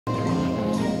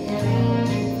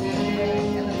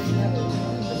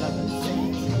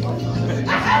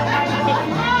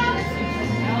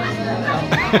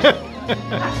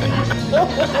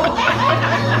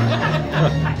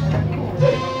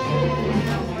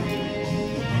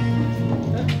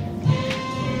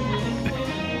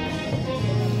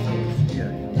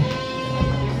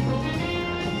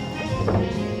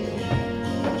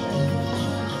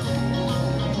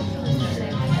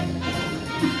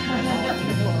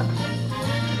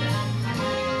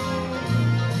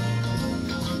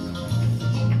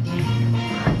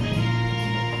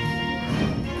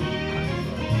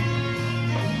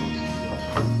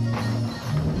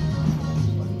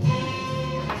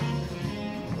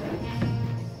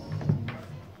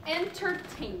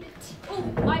Entertainment. Oh,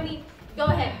 I mean, go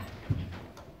ahead.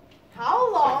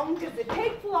 How long does it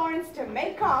take Florence to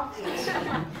make coffee?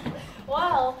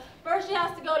 Well, first she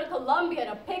has to go to Columbia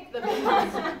to pick the beans.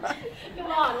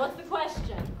 Come on, what's the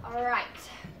question? All right.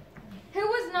 Who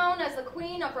was known as the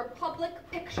Queen of Republic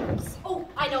Pictures? Oh,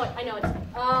 I know it.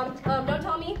 Don't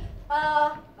tell me.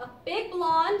 A big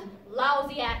blonde,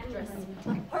 lousy actress.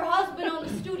 Her husband owned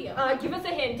the studio. Give us a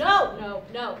hint. No.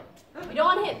 We don't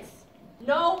want hints.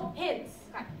 No hints.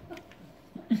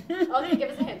 Okay,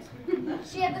 give us a hint.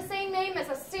 She had the same name as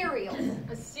a cereal.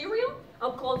 A cereal?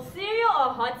 A cold cereal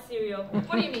or hot cereal?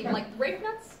 What do you mean, like grape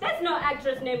nuts? There's no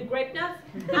actress named Grape Nuts.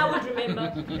 I would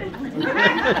remember.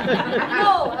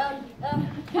 No,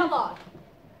 Kellogg.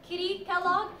 Kitty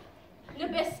Kellogg?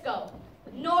 Nabisco.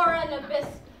 Nora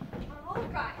Nabisco. All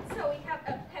right, so we have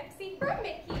a Pepsi for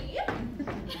Mickey.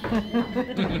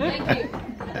 Thank you.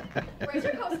 Where's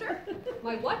your coaster?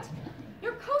 My what?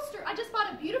 Your coaster. I just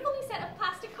bought a beautiful new set of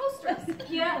plastic coasters.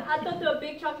 Yeah, I thought they were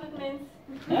big chocolate mints.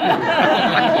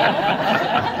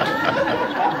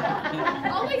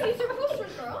 Always use your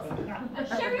coasters, girls.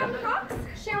 Sherry on the rocks.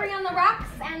 Sherry on the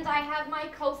rocks, and I have my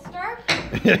coaster.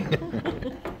 I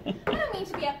don't mean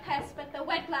to be a pest, but the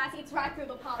wet glass eats right through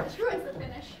the polish, ruins the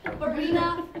finish.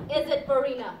 Farina, is it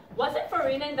Farina? Was it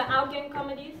Farina in the Outgame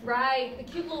comedies? Right, the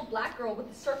cute little black girl with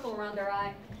the circle around her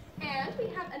eye. And we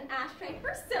have an ashtray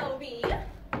for Sylvie.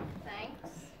 Thanks.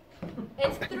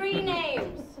 It's 3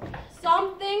 names.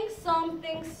 Something,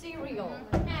 something cereal.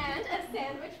 And a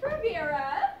sandwich for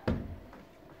Vera.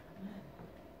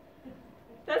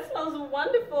 That smells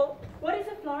wonderful. What is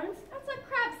it, Florence? That's a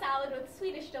crab salad with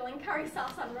Swedish dill and curry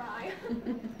sauce on rye.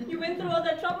 You went through all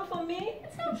that trouble for me?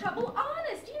 It's no trouble,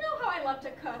 honest. You know how I love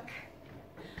to cook.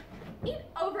 Eat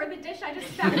over the dish I just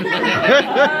found.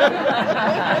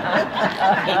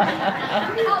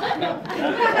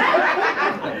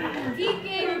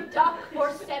 Deacon duck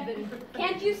for 7.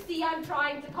 Can't you see I'm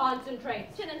trying to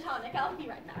concentrate? Gin and tonic. I'll be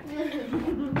right back.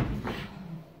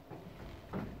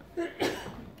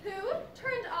 Who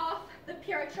turned off the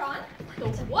Puritron? The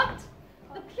what?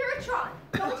 The Puritron.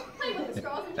 Don't play with this,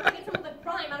 girls, until we get some of the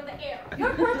grime out of the air.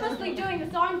 You're purposely doing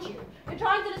this, aren't you? You're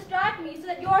trying to distract me so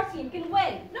that your team can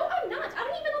win. No, I'm not. I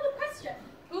don't even know the question.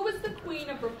 Who was the Queen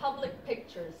of Republic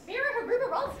Pictures? Vera Haruba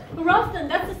Ralston. Ralston,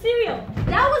 that's the cereal.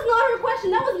 That was not her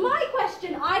question. That was my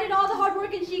question. I did all the hard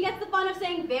work and she gets the fun of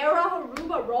saying Vera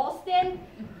Haruba Ralston.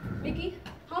 Mickey,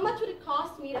 how much would it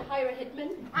cost me to hire a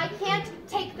hitman? I can't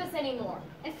take this anymore.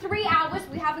 In 3 hours,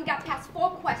 we haven't got past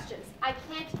 4 questions. I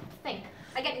can't think.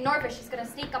 I get nervous she's going to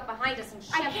sneak up behind us and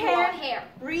shove through our hair.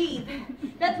 Breathe.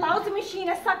 That lousy machine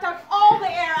has sucked out all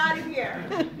the air out of here.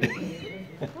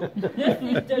 This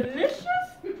is delicious.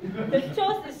 The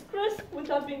toast is crisp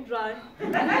without being dry. I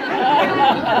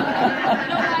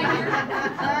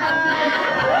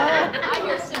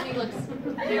hear Cindy looks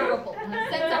terrible.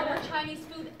 Sends out her Chinese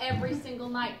food every single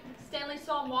night. Stanley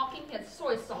saw him walking, he had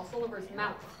soy sauce all over his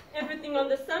mouth. Everything on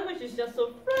the sandwich is just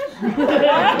so fresh.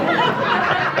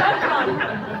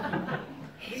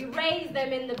 We raise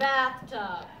them in the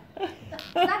bathtub.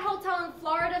 Is that hotel in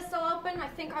Florida still open? I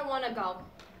think I want to go.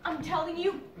 I'm telling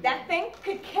you, that thing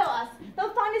could kill us.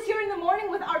 They'll find us here in the morning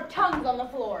with our tongues on the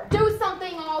floor. Do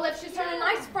something, Olive. She's turned a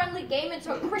nice friendly game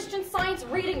into a Christian Science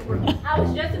reading room. I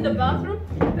was just in the bathroom.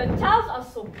 The towels are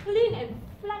so clean and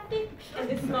fluffy, and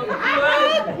they smell good.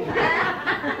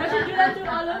 Does she do that to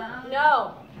Olive?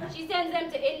 No. She sends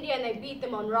them to India and they beat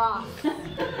them on rocks. The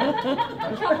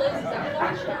trouble is that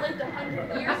Florence should have lived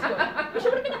 100 years ago. We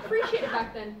should have been appreciated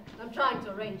back then. I'm trying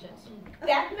to arrange it.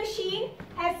 That machine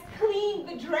has cleaned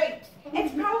the drapes.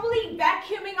 It's probably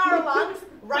vacuuming our lungs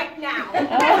right now.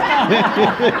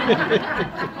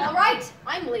 All right,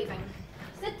 I'm leaving.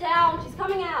 Sit down. She's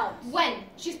coming out. When?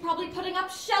 She's probably putting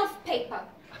up shelf paper.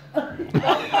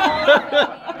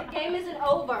 The game isn't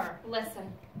over.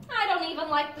 Listen, I don't even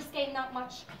like this game that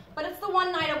much, but it's the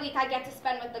one night a week I get to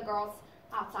spend with the girls.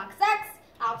 I'll talk sex,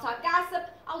 I'll talk gossip,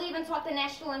 I'll even talk the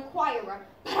National Enquirer,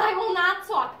 but I will not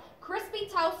talk crispy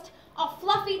toast or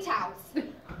fluffy towels. You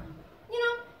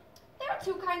know, there are are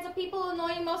two kinds of people who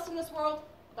annoy you most in this world.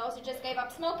 Those who just gave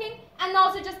up smoking, and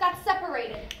those who just got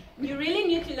separated. You really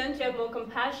need to learn to have more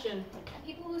compassion. And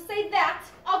people who say that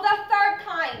are the third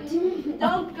kind.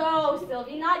 Don't go,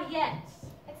 Sylvie, not yet.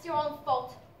 It's your own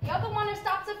fault. You're the one who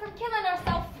stops her from killing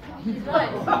herself. She's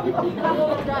right. Right.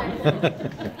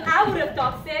 I would have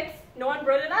thought 6. No one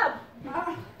brought it up.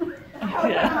 I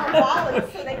open my wallet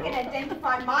so they can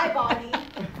identify my body.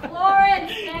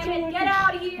 Florence, damn it, get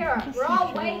out of here. We're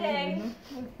all waiting.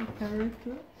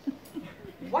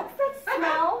 What's that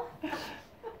smell?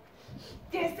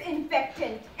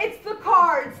 Disinfectant. It's the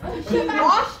cards. She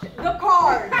washed the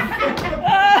cards.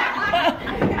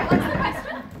 What's the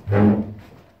question?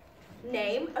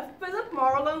 Name a Philip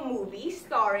Marlowe movie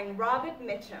starring Robert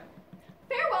Mitchum.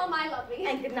 Farewell, my lovely.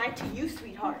 And good night to you,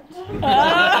 sweetheart.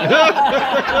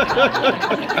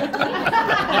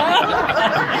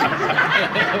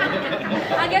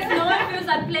 I guess no one feels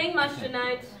like playing much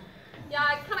tonight. Yeah,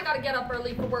 I kind of got to get up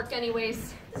early for work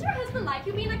anyways. Does your husband like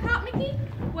you being a cop, Mickey?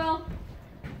 Well,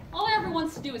 all he ever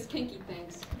wants to do is kinky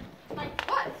things. Like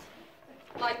what?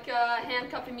 Like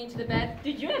handcuffing me to the bed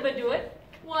Did you ever do it?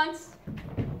 once.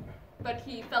 But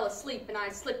he fell asleep and I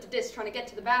slipped a disc trying to get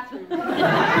to the bathroom.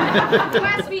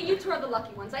 As for you two are the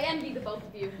lucky ones. I envy the both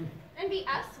of you. Envy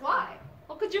us? Why?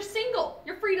 Well, because you're single.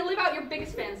 You're free to live out your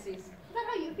biggest fantasies. Is that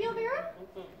how you feel, Vera?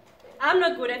 I'm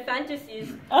not good at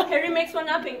fantasies. Harry makes one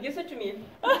up and gives it to me.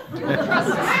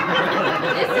 Trust us.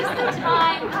 This is the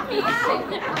time to be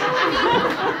single. I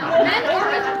mean, men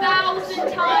are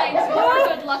 1,000 times more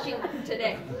good looking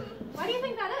today. Why do you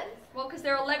think that is? Well, because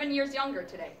they're 11 years younger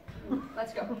today.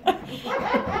 Let's go. Can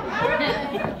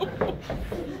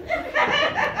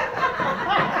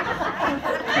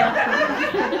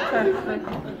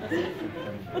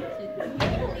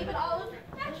you believe it, Olive?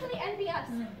 They actually envy us.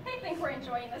 They think we're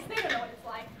enjoying this. They don't know what it's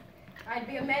like. I'd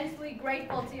be immensely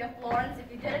grateful to you, Florence, if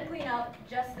you didn't clean up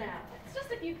just now. It's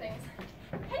just a few things.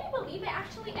 Can you believe they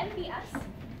actually envy us?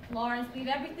 Florence, leave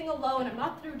everything alone. I'm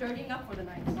not through dirtying up for the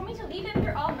night. You want me to leave them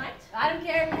here all night? I don't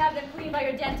care if you have them cleaned by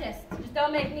your dentist. Just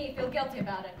don't make me feel guilty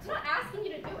about it. I'm not asking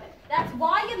you to do it. That's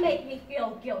why you make me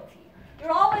feel guilty.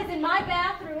 You're always in my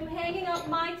bathroom hanging up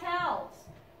my towels.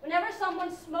 Whenever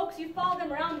someone smokes, you follow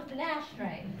them around with an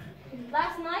ashtray.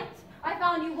 Last night, I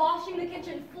found you washing the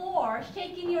kitchen floor,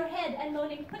 shaking your head and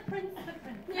moaning, footprints,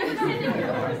 footprints. You were sitting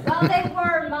yours. Well, they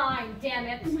were mine, damn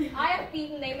it. I have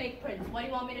feet and they make prints. What do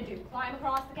you want me to do? Climb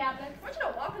across the cabinets? I want you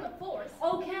to walk on the floors.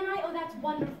 Oh, can I? Oh, that's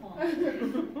wonderful.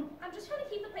 I'm just trying to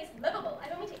keep the place livable. I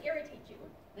don't mean to irritate you.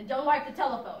 Then don't wipe the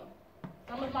telephone.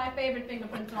 Some of my favorite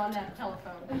fingerprints are on that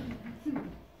telephone.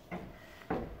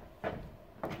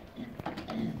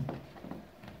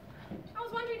 I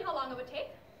was wondering how long it would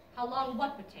take How long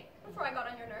what would take? before I got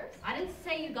on your nerves. I didn't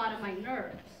say you got on my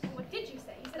nerves. What did you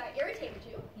say? You said I irritated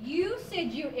you. You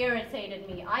said you irritated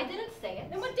me. I didn't say it.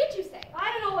 Then what did you say?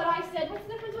 I don't know what I said. What's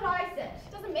the difference what I said?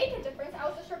 It doesn't make a difference. I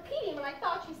was just repeating what I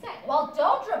thought you said. Well,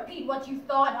 don't repeat what you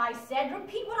thought I said.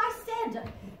 Repeat what I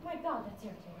said. My God, that's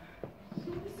irritating.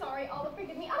 I'm sorry, Olive,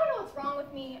 forgive me. I don't know what's wrong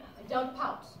with me. Don't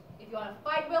pout. If you want to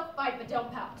fight, we'll fight, but don't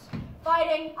pout.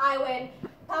 Fighting, I win.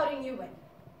 Pouting, you win.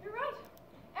 You're right.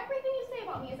 Everything you say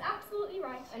about me is absolutely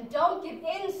right. And don't give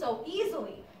in so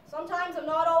easily. Sometimes I'm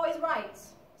not always right.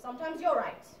 Sometimes you're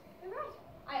right. You're right.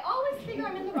 I always figure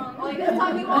I'm in the wrong. Only this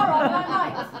time you are wrong, I'm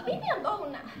right. Leave me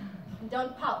alone. And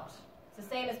don't pout. It's the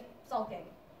same as sulking.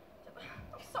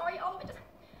 I'm sorry, Olive. Just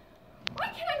why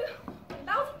can't I do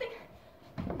 1,000 things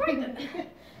right then?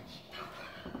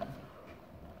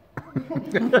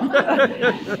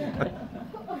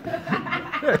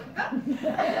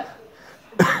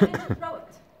 Why didn't you throw it?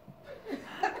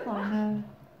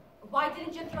 Why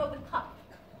didn't you throw the cup?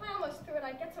 I almost threw it.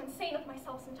 I get so insane with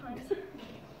myself sometimes.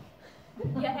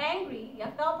 You're angry. You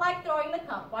felt like throwing the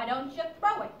cup. Why don't you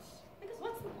throw it? Because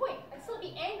what's the point? I'd still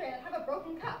be angry and I'd have a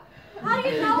broken cup. How do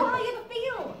you know how you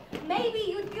feel? Maybe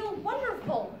you'd feel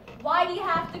wonderful. Why do you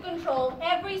have to control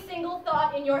every single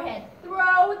thought in your head?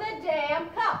 Throw the damn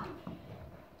cup.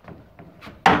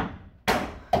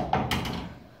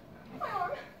 My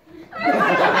arm.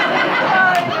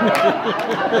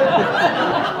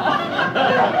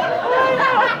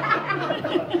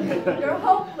 You're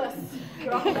hopeless.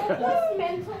 You're a hopeless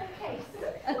mental case.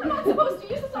 I'm not supposed to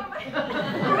use this on my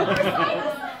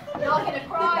bursitis. You're not gonna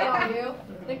cry, are you?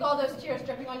 Think all those tears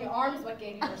dripping on your arms what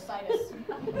gave you bursitis.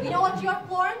 You know what you're,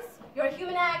 Florence? You're a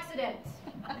human accident.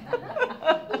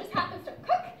 Who just happens to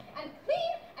cook and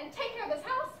clean and take care of this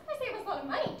house. I save us a lot of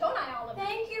money, don't I, Olive?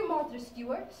 Thank you, Martha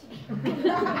Stewart. I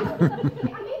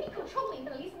may be controlling,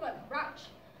 but at least I'm not a grouch.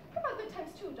 We have our good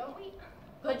times too, don't we?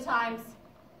 Good times.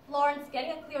 Florence,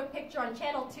 getting a clear picture on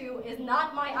Channel 2 is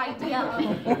not my idea of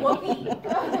whoopee.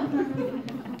 What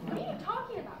are you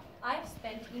talking about? I've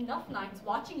spent enough nights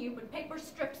watching you put paper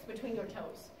strips between your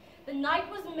toes. The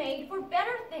night was made for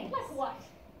better things. Like what?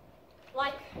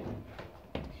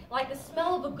 Like the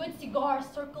smell of a good cigar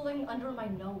circling under my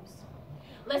nose.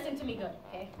 Listen to me good,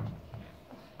 okay?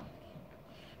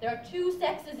 There are two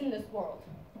sexes in this world.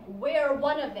 We're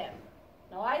one of them.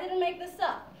 Now, I didn't make this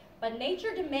up, but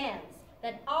nature demands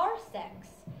that our sex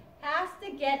has to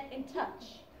get in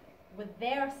touch with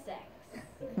their sex.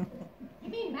 You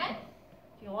mean men?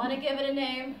 If you want to give it a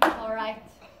name, all right.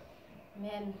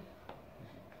 Men.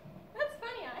 That's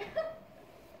funny. I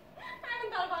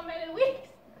haven't thought about men in weeks.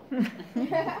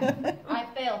 I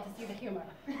failed to see the humor.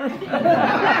 You don't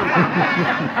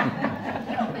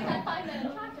think I find men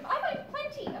attractive? I find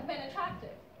plenty of men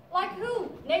attractive. Like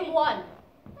who? Name one.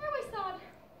 I always thought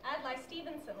Adlai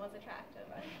Stevenson was attractive.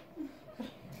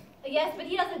 Yes, but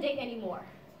he doesn't date anymore.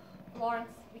 Florence,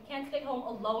 we can't stay home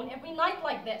alone every night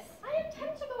like this. I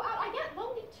intend to go out. I get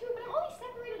lonely too, but I'm only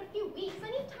separated a few weeks. I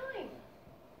need time.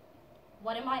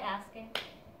 What am I asking?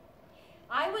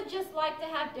 I would just like to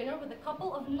have dinner with a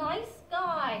couple of nice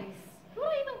guys. Who would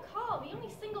I even call? The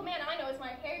only single man I know is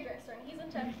my hairdresser, and he's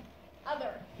into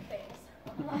other things.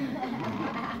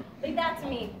 Leave that to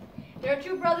me. There are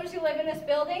two brothers who live in this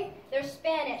building. They're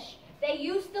Spanish. They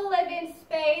used to live in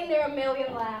Spain. They're a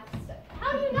million laughs.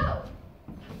 How do you know?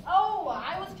 Oh,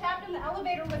 I was trapped in the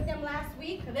elevator with them last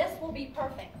week. This will be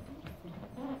perfect.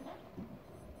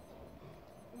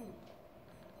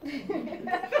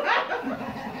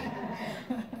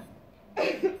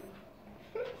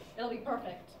 It'll be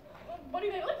perfect. What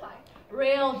do they look like?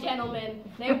 Real gentlemen.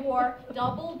 They wore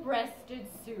double-breasted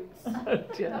suits.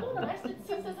 Double-breasted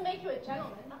suits doesn't make you a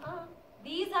gentleman.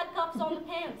 These had cuffs on the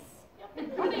pants.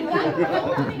 Are they young or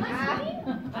old? Are they nice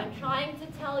looking? I'm trying to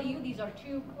tell you these are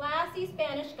two classy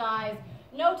Spanish guys.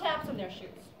 No taps on their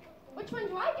shoes. Which one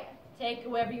do I get? Take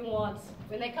whoever you want.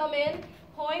 When they come in,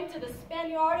 point to the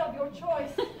Spaniard of your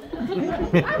choice. I wouldn't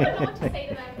know what to say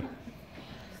to them.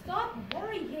 Stop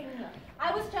worrying.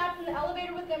 I was trapped in the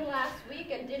elevator with them last week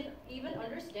and didn't even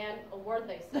understand a word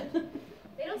they said.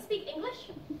 They don't speak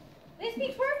English? They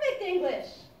speak perfect English.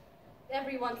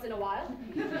 Every once in a while.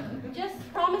 Just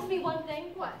promise me one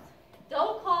thing. What?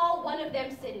 Don't call one of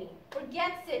them Sydney.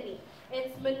 Forget Sydney.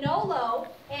 It's Manolo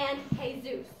and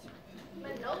Jesus.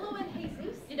 Manolo and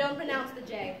Jesus? You don't pronounce the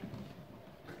J.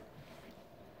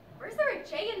 Where's there a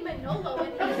J in Manolo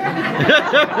and Jesus?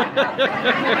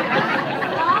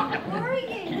 Stop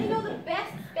worrying. They know the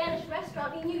best Spanish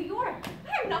restaurant in New York.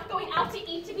 I'm not going out to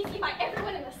eat to be seen by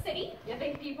everyone in the city. You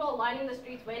think people lining the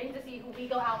streets waiting to see who we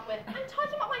go out with? I'm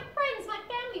talking about my friends, my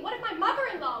family. What if my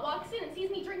mother-in-law walks in and sees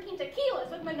me drinking tequilas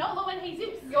with Manolo and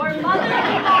Jesus? Your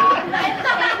mother-in-law lives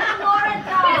in Florida.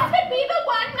 This would be the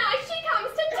one night she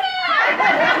comes to town.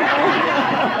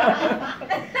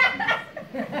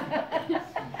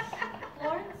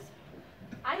 Florence,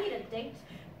 I need a date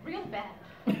real bad.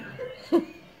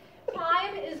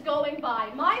 Time is going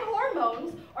by. My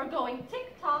hormones are going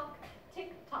tick-tock,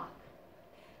 tick-tock.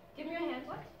 Give me your hand.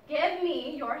 What? Give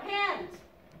me your hand.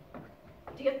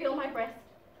 Do you feel my breast?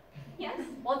 Yes?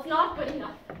 Well, it's not good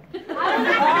enough.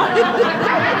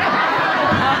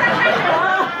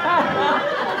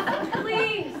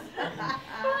 Please.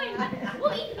 Fine.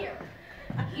 We'll eat here.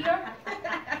 Here?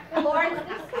 Florence,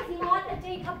 this is not a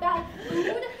date about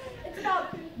food. It's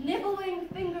about nibbling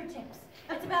fingertips.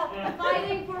 It's about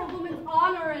fighting for a woman's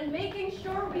honor and making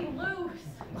sure we lose.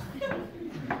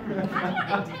 I do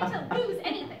not intend to lose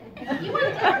anything. You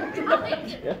want dinner? I'll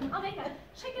make it. I'll make a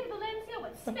chicken Valencia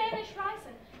with Spanish rice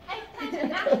and eggplant and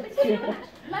mashed potato and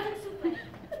lemon souffle.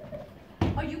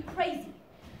 Are you crazy?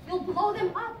 You'll blow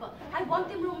them up. I want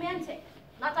them romantic,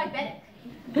 not diabetic.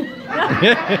 My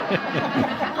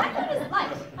food is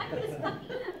light. My food is fluffy.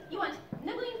 You want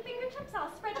nibbling fingertips?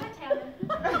 I'll spread my tail in.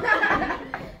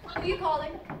 Who are you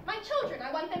calling? My children.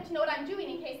 I want them to know what I'm doing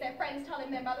in case their friends tell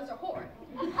them their mothers are whore.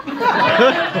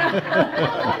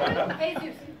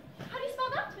 Jesus. How do you spell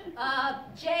that?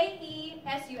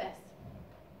 J-E-S-U-S.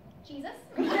 Jesus?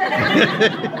 His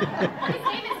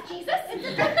name is Jesus?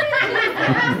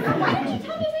 Why didn't you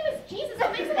tell me his name is Jesus? It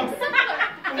makes it simpler.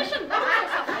 Fish and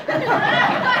loaves or something.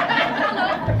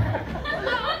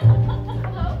 Hello?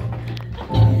 Hello?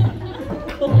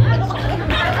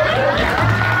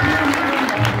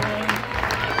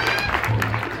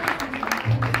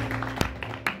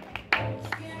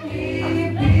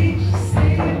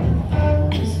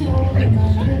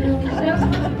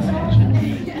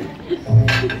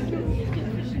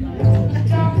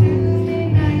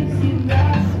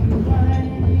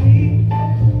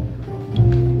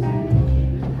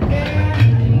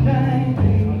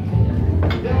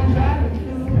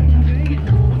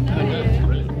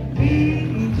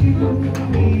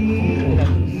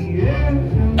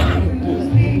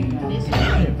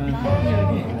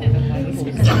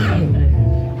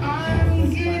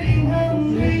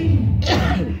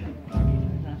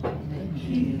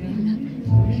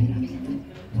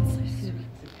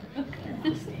 Oh,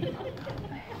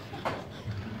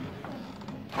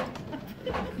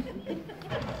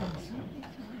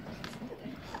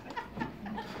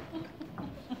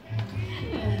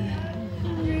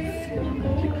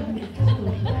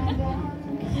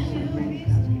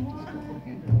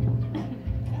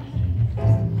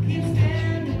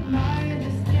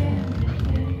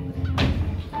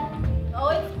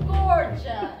 it's gorgeous.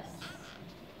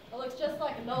 It looks just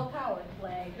like a no-power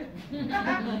play.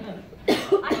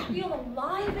 I feel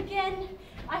alive again.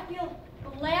 I feel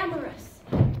glamorous.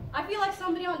 I feel like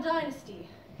somebody on Dynasty.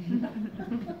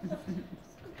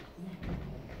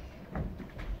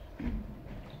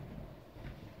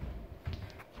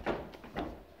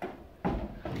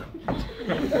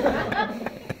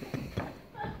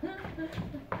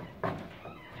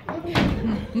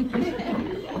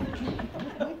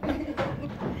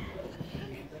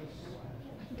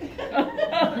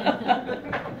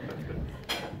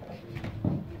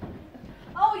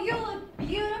 Oh, you look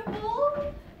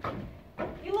beautiful.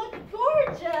 You look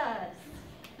gorgeous.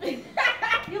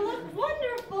 You look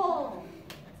wonderful.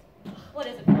 What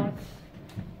is it, Fawn?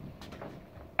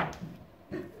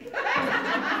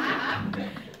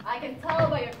 I can tell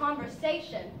by your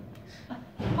conversation.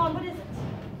 Fawn, what is it?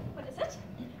 What is it?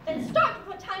 Then start with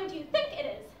what time do you think it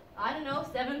is? I don't know,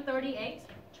 7:38.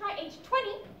 Try age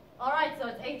 20. All right, so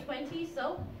it's 8:20,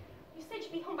 so? You said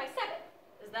you'd be home by 7.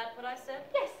 Is that what I said?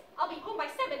 Yes, I'll be home by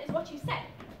 7 is what you said.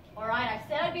 All right, I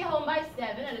said I'd be home by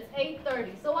 7, and it's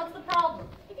 8:30, so what's the problem?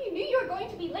 If you knew you were going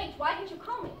to be late, why didn't you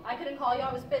call me? I couldn't call you,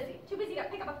 I was busy. Too busy to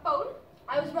pick up a phone?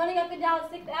 I was running up and down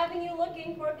 6th Avenue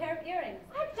looking for a pair of earrings.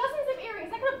 I have dozens of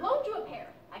earrings. I could have loaned you a pair.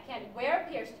 I can't wear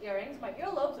pierced earrings. My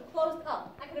earlobes are closed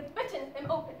up. I could have bitten them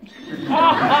open.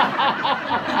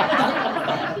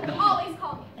 Always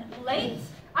call me. Late?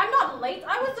 I'm not late.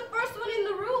 I was the first one in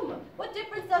the room. What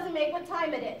difference does it make what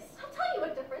time it is? I'll tell you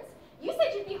what difference. You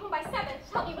said you'd be home by 7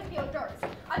 to help me with the hors d'oeuvres.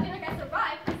 Our dinner guests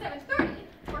arrive at 7:30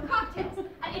 for cocktails.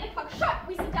 At 8 o'clock sharp,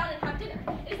 we sit down and have dinner.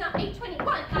 It is now 8:21.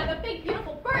 I have a big,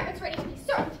 beautiful bird that's ready to be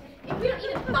served. If we don't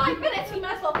eat in 5 minutes, we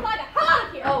might as well fly the hell out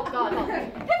of here. Oh, God.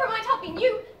 Never mind helping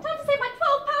you. Time to save my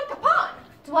 12-pound capon.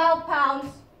 12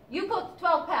 pounds. You cooked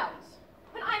 12 pounds.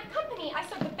 When I have company, I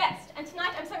serve the best. And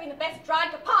tonight, I'm serving the best dried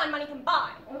capon money can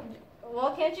buy.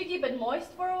 Well, can't you keep it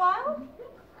moist for a while?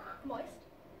 Moist.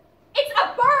 It's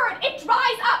a bird. It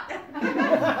dries up.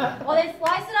 Well, then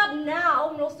slice it up now,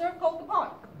 and we'll serve cold capon.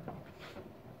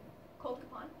 Cold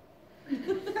capon.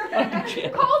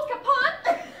 Cold capon?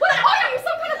 What are you,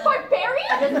 some kind of barbarian?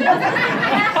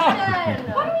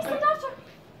 Why don't we send out to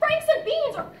Franks and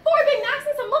beans or 4 Big Macs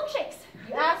and some milkshakes?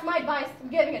 You asked my advice. I'm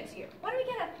giving it to you. Why don't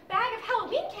we get a bag of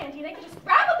Halloween candy? They can just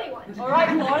grab what they want. All right,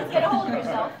 Florence, get a hold of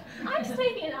yourself. I'm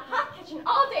slaving in a hot kitchen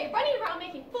all day, running around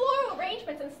making floral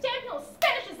arrangements and stamping those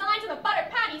Spanish designs on the buttered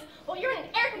patties while you're in an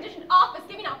air-conditioned office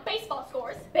giving out baseball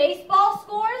scores. Baseball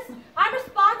scores? I'm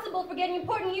responsible for getting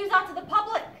important news out to the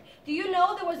public. Do you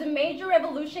know there was a major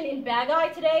revolution in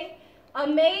Bagai today? A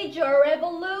major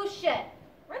revolution.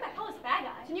 Where the hell is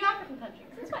Bagai? It's a New African country.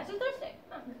 Since Thursday.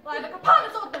 Well, I have a capon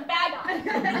that's older than Bagai.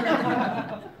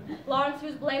 Lawrence,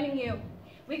 who's blaming you?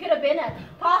 We could have been at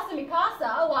Casa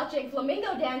Mikasa watching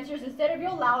flamingo dancers instead of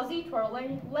your lousy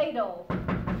twirling ladle.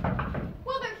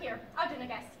 Well, they're here. Our dinner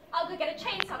guests. I'll go get a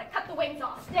chainsaw to cut the wings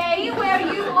off. Stay where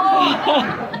you are.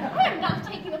 I am not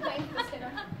taking the blame for this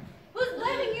dinner. Who's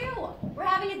blaming you? We're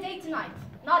having a date tonight,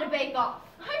 not a bake-off.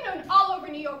 I'm known all over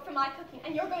New York for my cooking,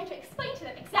 and you're going to explain to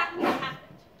them exactly what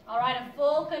happened. All right, a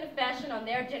full confession on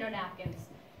their dinner napkins.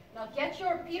 Now get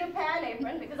your Peter Pan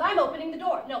apron, because I'm opening the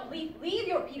door. No, leave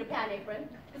your Peter Pan apron,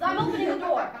 because I'm opening the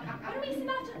door. Why don't we send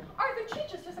out to Arthur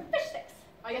Cheeches for some fish sticks?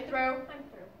 Are you through? I'm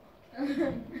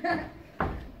through.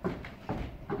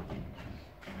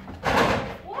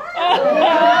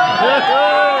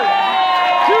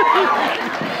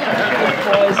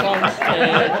 Boys on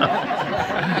stage.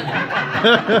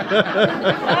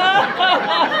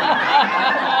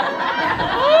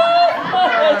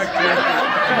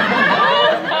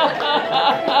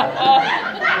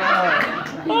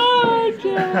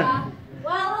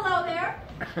 Well, hello there.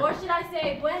 Or should I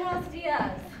say, buenos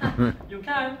dias? You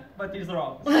can, but it's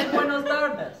wrong. Say buenos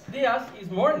tardes. Dias is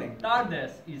morning.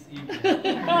 Tardes is evening.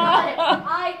 Got it.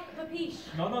 I capiche.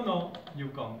 No. You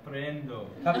comprendo.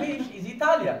 Capiche is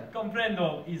Italian.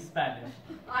 Comprendo is Spanish.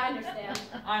 I understand.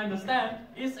 I understand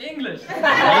is English. Well,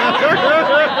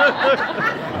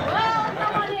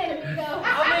 come on in, amigo.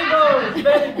 Amigos,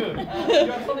 very good.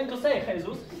 You have something to say,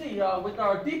 Jesus? See, with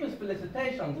our deepest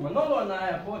felicitations, Manolo and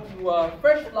I have brought you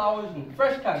fresh flowers and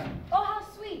fresh candy. Oh, how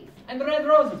sweet. And red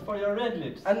roses for your red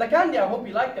lips. And the candy, I hope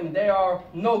you like them. They are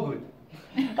no good.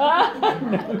 They're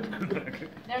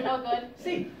no good.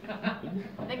 See,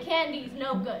 The candy's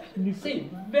no good. see,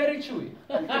 very chewy.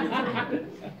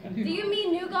 Do you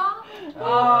mean nougat?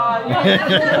 Yes.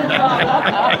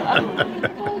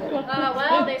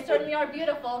 Well, they certainly are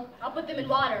beautiful. I'll put them in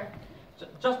water.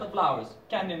 Just the flowers.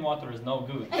 Candy and water is no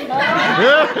good. I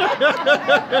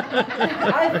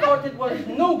thought it was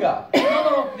nougat.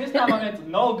 No, this time I meant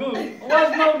no good.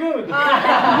 Was no good.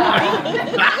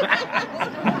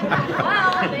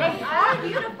 Well, they are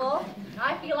beautiful.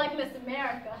 I feel like Miss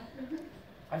America.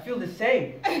 I feel the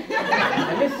same.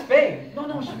 I miss Spain.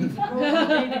 No, she means the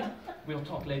girl. We'll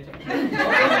talk later.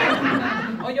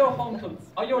 Are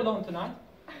you alone tonight?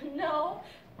 No.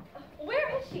 Where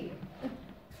is she?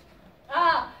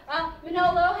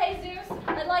 Manolo, Jesus,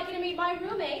 I'd like you to meet my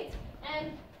roommate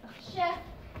and chef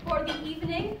for the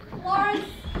evening, Florence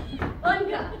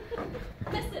Unga.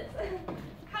 Mrs.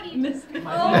 How do you do?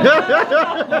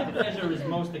 My pleasure is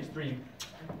most extreme.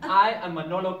 I am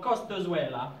Manolo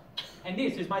Costazuela, and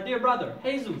this is my dear brother,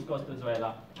 Jesus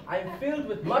Costazuela. I am filled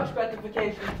with much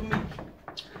gratification to meet you.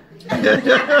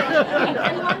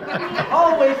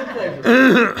 Always a pleasure.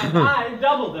 And I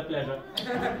double the pleasure.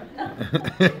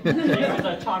 This is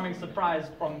a charming surprise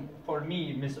for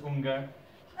me, Miss Unger.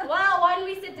 Well, why don't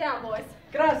we sit down, boys?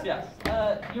 Gracias.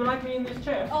 You like me in this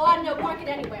chair? Oh, I don't know, park it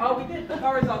anywhere. Oh, we did. The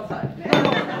car is outside.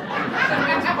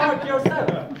 Park yourself.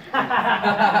 Do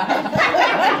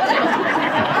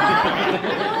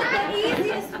it the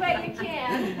easiest way you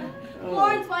can.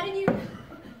 Florence, why didn't you...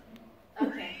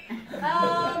 Okay.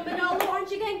 Manolo, aren't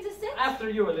you going to sit? After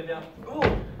you, Olivia. Oh,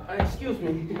 excuse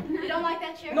me. You don't like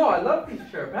that chair? No, I love this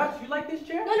chair. Perhaps you like this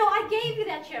chair? No, I gave you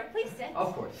that chair. Please sit.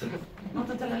 Of course. Not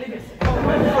until Olivia sits.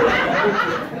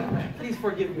 Please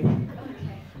forgive me.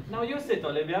 Okay. Now you sit,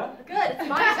 Olivia. Good, it's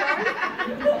my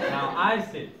turn. Now I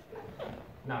sit.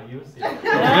 Now you sit.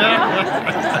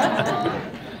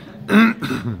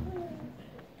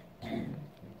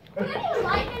 Would anyone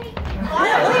like any?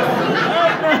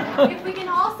 If we can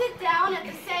all sit down at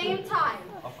the same time.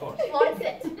 Of course. Florence,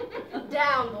 sit.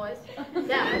 Down, boys.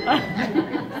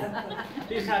 Down.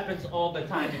 This happens all the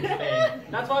time in Spain.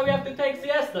 That's why we have to take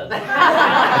siestas.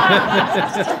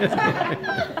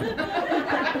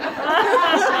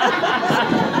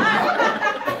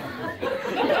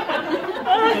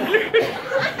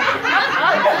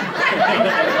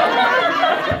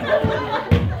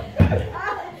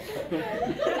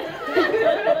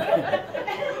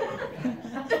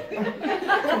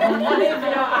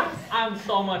 Olivia, I'm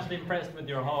so much impressed with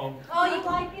your home. Oh, you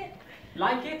like it?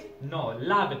 Like it? No,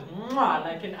 love it. Mwah,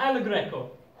 like an El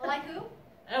Greco. Like who?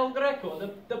 El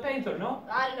Greco, the painter, no?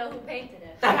 I don't know who painted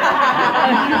it.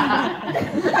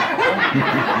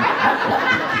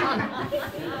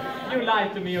 You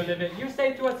lied to me, Olivia. You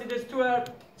say to us it is too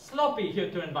sloppy here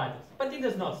to invite us. But it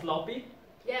is not sloppy.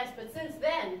 Yes, but since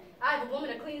then, I have a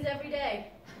woman who cleans every day.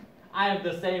 I have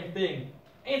the same thing.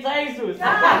 It's Jesus.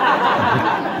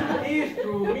 It is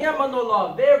true. Me and Manolo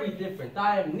are very different.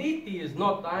 I am neat, he is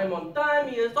not. I am on time,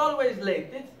 he is always late.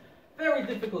 It's very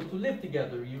difficult to live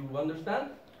together, you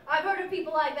understand? I've heard of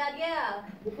people like that, yeah.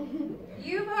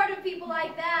 You've heard of people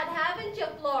like that, haven't you,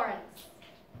 Florence?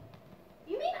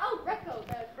 You mean El Greco,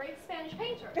 the great Spanish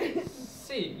painter?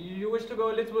 See, you wish to go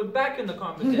a little bit back in the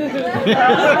conversation.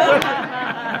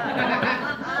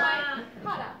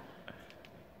 Caught up.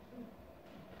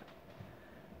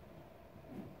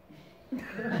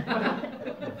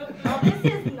 Well, this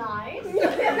is nice.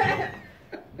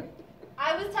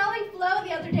 I was telling Flo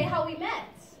the other day how we met.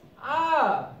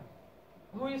 Ah,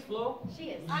 who is Flo? She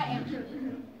is. I am.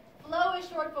 Flo is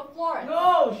short for Florence.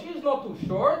 No, she's not too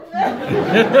short. No,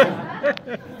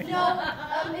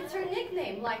 it's her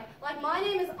nickname. Like my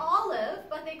name is Olive,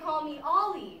 but they call me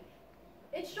Ollie.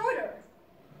 It's shorter.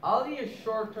 Ali is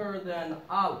shorter than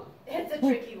Olive. It's a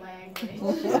tricky language.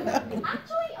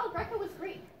 Actually, El Greco was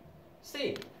Greek.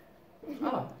 See,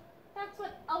 Ah, That's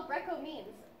what El Greco means.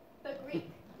 The Greek.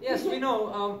 yes, we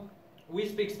know. We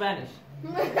speak Spanish. I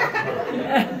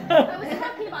was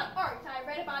talking about art. I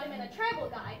read about him in a travel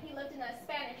guide. He lived in a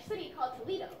Spanish city called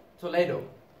Toledo. Toledo.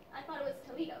 I thought it was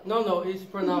Toledo. No, it's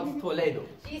pronounced Toledo.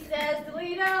 She says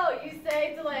Toledo, you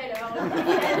say Toledo.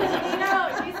 She says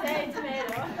Toledo, you say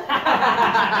tomato.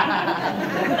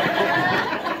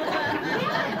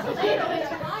 Toledo in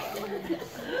Ohio.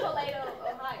 Toledo,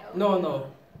 Ohio. No,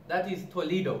 that is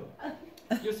Toledo.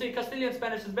 You see, Castilian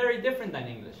Spanish is very different than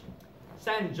English.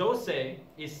 San Jose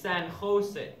is San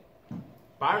Jose.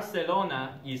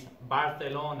 Barcelona is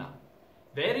Barcelona.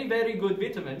 Very, very good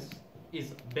vitamins,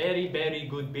 is very, very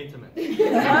good vitamins.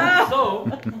 So,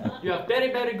 you have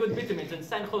very, very good vitamins in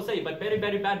San Jose, but very,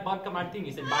 very bad vodka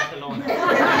martinis in Barcelona.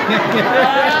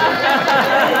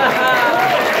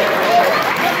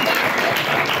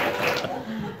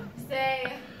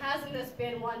 Say, hasn't this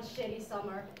been one shitty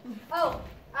summer? Oh,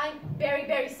 I'm very,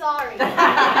 very sorry.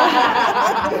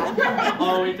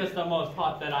 Oh, it is the most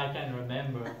hot that I can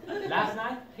remember. Last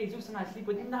night, Jesus and I sleep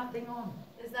with nothing on.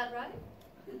 Is that right?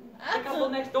 The couple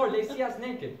next door, they see us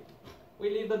naked. We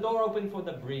leave the door open for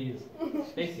the breeze.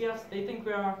 They see us, they think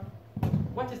we are...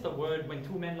 What is the word when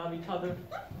two men love each other?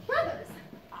 Brothers.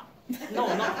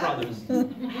 No, not brothers.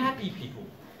 Happy people.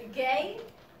 Gay?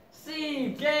 See,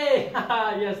 gay!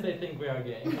 Yes, they think we are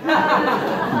gay.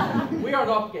 We are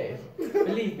not gay.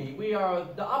 Believe me, we are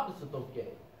the opposite of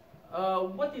gay.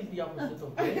 What is the opposite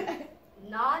of gay?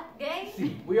 Not gay?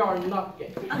 See, we are not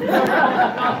gay.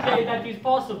 Not gay, that is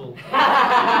possible.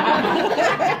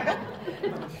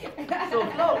 So,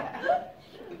 Flo,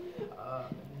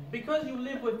 because you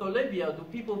live with Olivia, do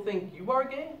people think you are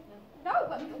gay? No,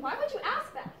 but why would you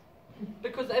ask that?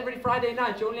 Because every Friday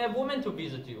night you only have women to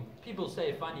visit you. People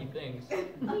say funny things.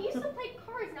 We used to play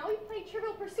cards, now we play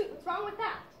Trivial Pursuit. What's wrong with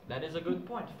that? That is a good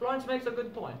point. Florence makes a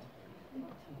good point.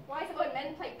 Why is it when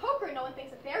men play poker and no one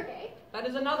thinks that they're gay? That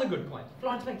is another good point.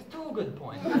 Florence makes two good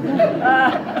points.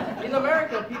 In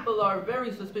America, people are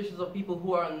very suspicious of people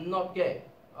who are not gay,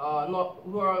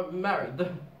 who are married.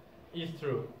 It's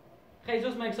true.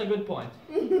 Jesus makes a good point.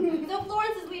 So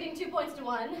Florence is leading 2 points to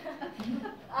 1.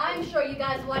 I'm sure you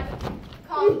guys would like a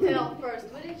cocktail first,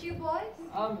 wouldn't you, boys?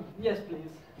 Yes,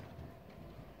 please.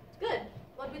 Good.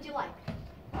 What would you like?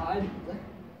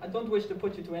 I don't wish to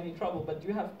put you to any trouble, but do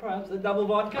you have perhaps a double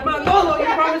vodka? Manolo, you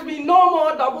promised me no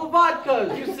more double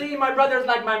vodkas. You see, my brother's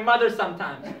like my mother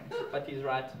sometimes. But he's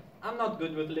right. I'm not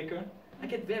good with liquor. I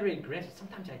get very aggressive.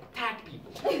 Sometimes I attack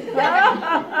people.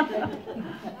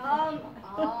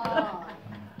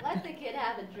 Let the kid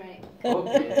have a drink.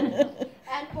 Okay.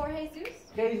 And for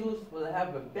Jesus? Jesus will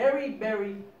have a very,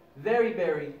 very, very,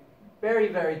 very, very,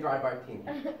 very dry martini.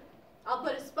 I'll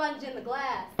put a sponge in the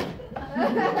glass. Where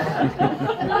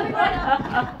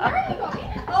are you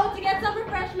going? Oh, to get some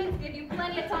refreshments, give you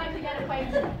plenty of time to get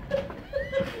acquainted.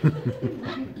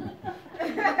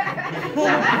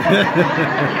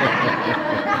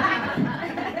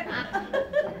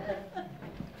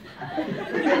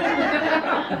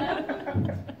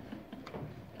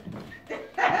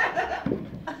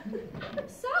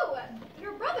 So,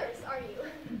 you're brothers, are you?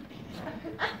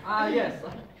 Yes,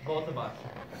 both of us.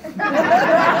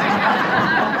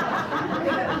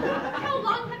 How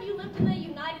long have you lived in the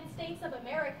United States of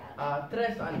America? 3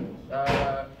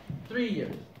 años. 3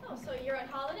 years. Oh, so you're on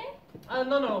holiday?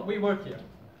 No, we work here.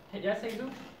 Yes,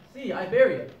 Jesus? See,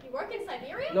 Iberia. You work in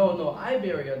Siberia? No,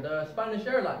 Iberia, the Spanish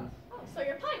Airlines. Oh, so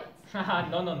you're pilots.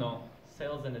 No.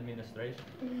 Sales and administration.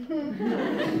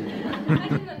 I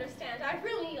didn't understand. I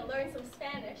really need to learn some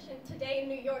Spanish. And today in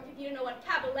New York, if you don't know what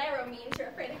caballero means, you're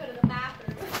afraid to go to the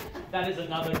bathroom. That is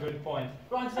another good point.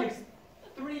 Florence makes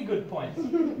 3 good points.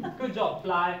 Good job,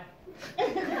 Fly.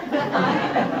 Isn't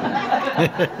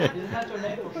that your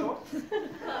name for short?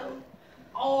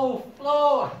 Oh,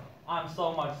 Flo! I'm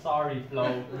so much sorry,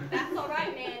 Flo. That's all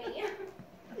right, Manny.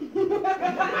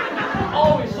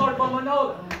 Oh, it's short for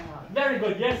Manolo. Very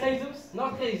good. Yes, Jesus?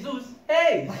 Not Jesus,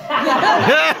 hey!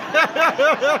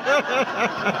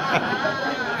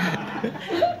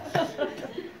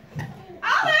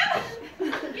 Alan!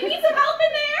 You need some help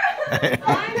in there?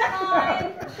 I'm fine.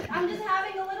 I'm just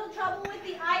having a little trouble with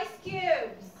the ice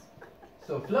cubes.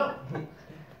 So, Flo,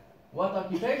 what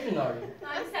occupation are you?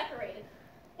 I'm separated.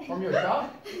 From your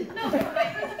job? No, from my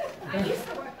husband. I used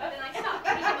to work, but then I stopped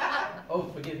to become a mother. Oh,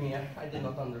 forgive me, I did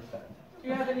not understand. Do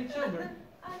you have any children?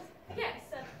 Yes,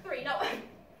 3. No,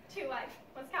 2. I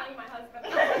was counting my husband.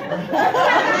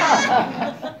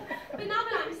 But now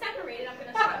that I'm separated, I'm going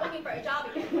to start looking for a job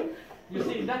again. You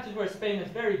see, that is where Spain is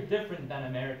very different than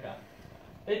America.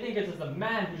 They think it is the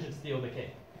man who should steal the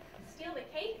cake. Steal the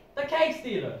cake? The cake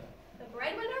stealer! The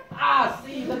breadwinner?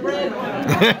 See, the breadwinner!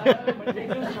 But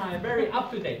Jesus and I are very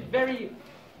up-to-date, very,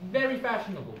 very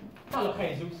fashionable. Hello,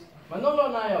 Jesus. Manolo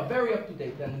and I are very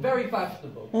up-to-date and very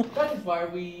fashionable. That is why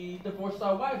we divorced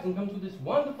our wives and come to this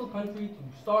wonderful country to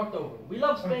start over. We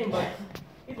love Spain, but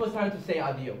it was time to say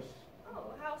adios.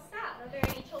 Oh, how sad. Are there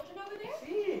any children over there?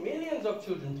 See, millions of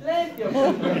children, plenty of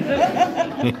children. No,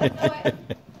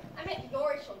 I meant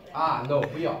your children. No,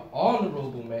 we are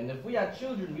honorable men. If we had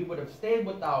children, we would have stayed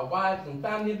with our wives and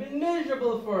family and been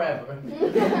miserable forever.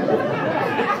 It's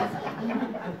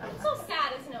so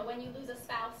sad, isn't it, when you lose a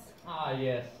spouse?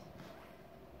 Yes.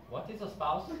 What is a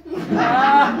spouse? A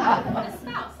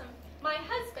spouse. My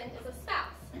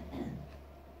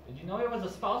know he was a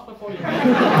spouse before you The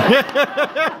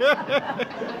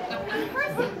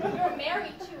person you're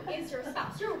married to is your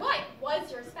spouse. Your wife was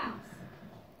your spouse.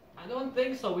 I don't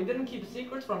think so. We didn't keep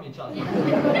secrets from each other. The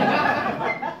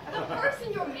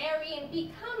person you're marrying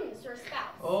becomes your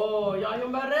spouse. Oh, ya yo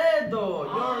marido.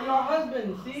 Your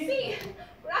husband, see? Sí,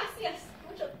 gracias.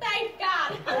 Mucho, thank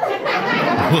God.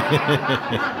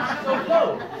 So, Flo,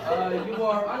 you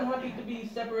are unhappy to be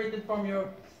separated from your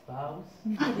spouse?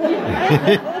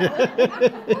 After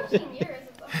 14 years,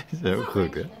 it's Zo so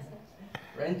goed, hè?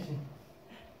 Wrenching.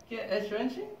 Yeah, it's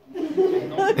wrenching?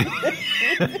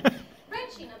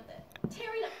 wrenching of the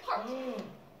tearing apart.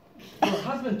 Your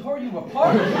husband tore you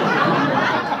apart? Life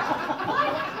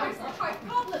tears apart,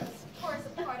 problems tore us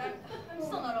apart. I'm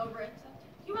still not over it.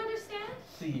 You understand?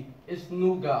 See, it's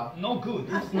nougat. No good.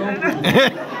 It's no good. You're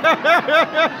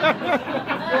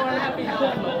unhappy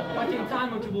now, Flo, but in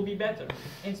time it will be better.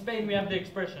 In Spain we have the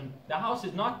expression, the house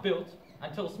is not built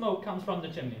until smoke comes from the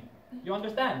chimney. You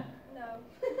understand? No.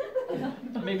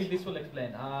 Maybe this will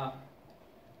explain.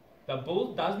 The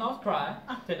bull does not cry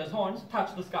till his horns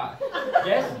touch the sky.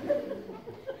 Yes?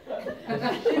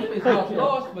 The ship is not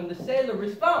lost when the sailor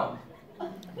is found.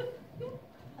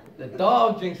 The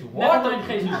dog drinks Never water. mind,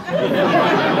 Jesus.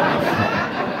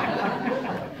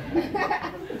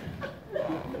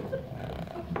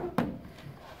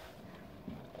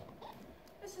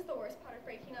 This is the worst part of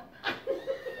breaking up.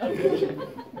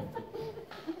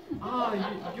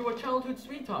 You were childhood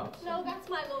sweethearts. No, that's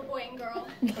my little boy and girl.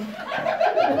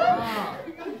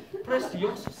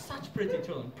 Preciosos, such pretty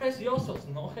children. Preciosos,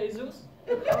 no, Jesus?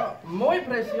 Muy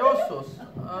preciosos.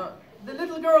 The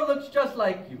little girl looks just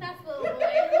like you. That's the little boy.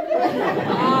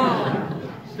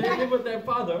 They live with their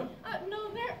father.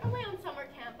 No, they're away on summer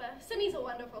camp. Simi's a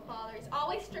wonderful father. He's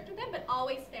always strict with them, but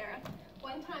always fair.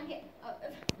 One time,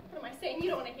 what am I saying? You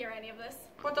don't want to hear any of this.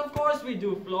 But of course we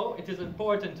do, Flo. It is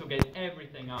important to get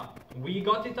everything up. We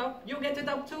got it up, you get it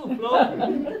up too, Flo.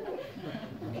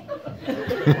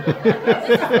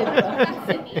 That's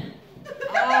Simi.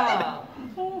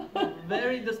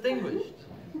 Very distinguished.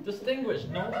 Distinguished,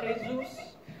 no,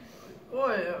 Jesus?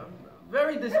 Boy,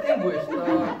 very distinguished.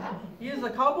 He is a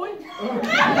cowboy?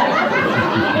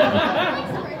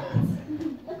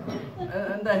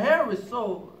 And the hair is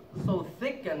so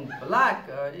thick and black.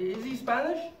 Is he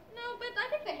Spanish? No, but I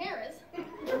think the hair is.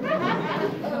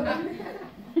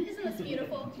 Isn't this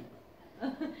beautiful?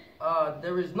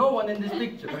 There is no one in this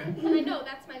picture. I know,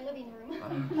 that's my living room.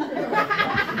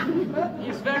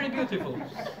 He's very beautiful.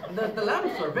 The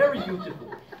lamps are very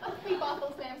beautiful. Oh, we bought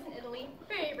those lamps in Italy.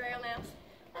 Very rare lamps.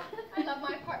 I love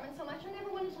my apartment so much, I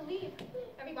never wanted to leave.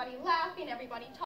 Everybody laughing, everybody talking.